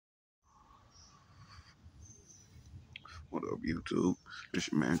What up, YouTube? It's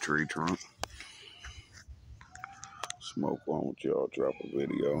your man Tree Trunk. Smoke on with y'all. Drop a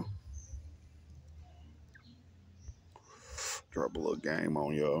video. Drop a little game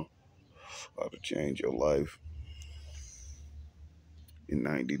on y'all. How to change your life in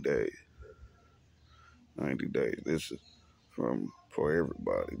 90 days. 90 days. This is for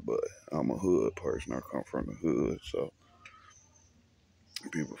everybody, but I'm a hood person. I come from the hood, so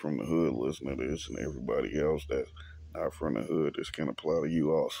people from the hood listen to this, and everybody else that's not from the hood, this can apply to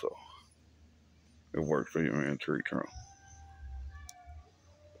you also. It works for your man Tree Trunk.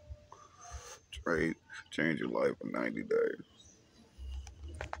 Trade, change your life in 90 days.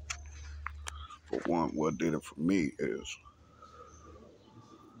 For one, what did it for me is,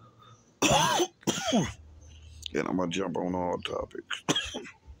 and I'm gonna jump on all topics.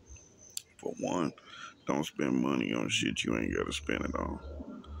 For one, don't spend money on shit you ain't gotta spend it on.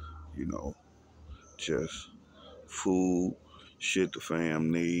 You know, just food, shit the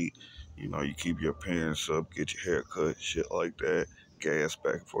fam need. You know, you keep your parents up, get your hair cut, shit like that. Gas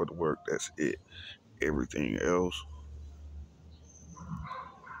back and forth to work, that's it. Everything else,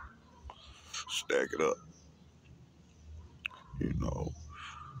 stack it up. You know,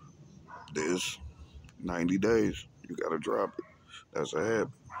 this 90 days, you gotta drop it. That's a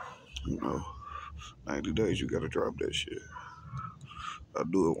habit. You know, 90 days, you gotta drop that shit. I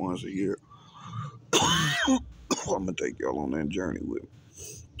do it once a year. I'm gonna take y'all on that journey with me.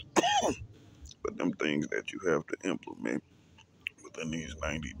 But them things that you have to implement within these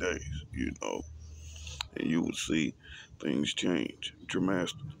 90 days, you know, and you will see things change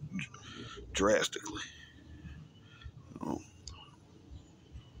drastically. You know,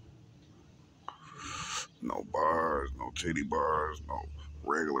 no bars, no titty bars, no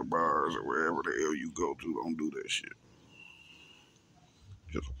regular bars, or wherever the hell you go to, don't do that shit.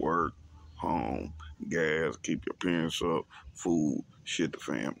 Just work, home, gas, keep your parents up, food, shit the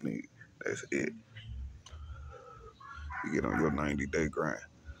fam need. That's it. You get on your 90-day grind.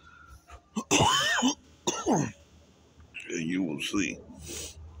 And you will see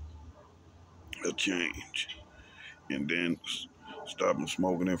a change. And then stopping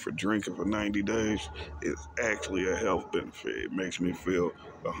smoking and for drinking for 90 days is actually a health benefit. It makes me feel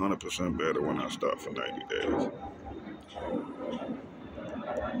 100% better when I stop for 90 days.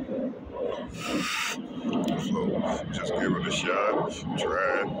 So just give it a shot,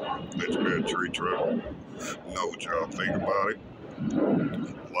 try it, let your man Tree Trunk know what y'all think about it.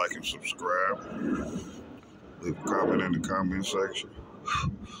 Like and subscribe. Leave a comment in the comment section.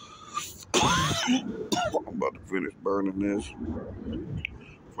 I'm about to finish burning this.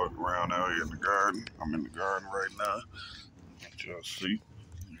 Fuck around out here in the garden. I'm in the garden right now. Let y'all see.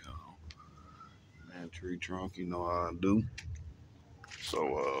 You know, man, Tree Trunk, you know how I do.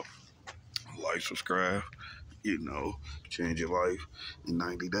 So, like, subscribe, you know, change your life in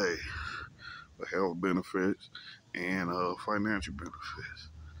 90 days for health benefits and financial benefits.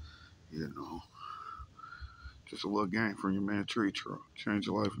 You know, just a little game from your man Tree Trunk. Change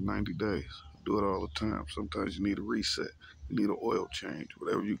your life in 90 days. Do it all the time. Sometimes you need a reset. You need an oil change,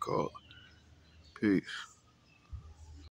 whatever you call it. Peace.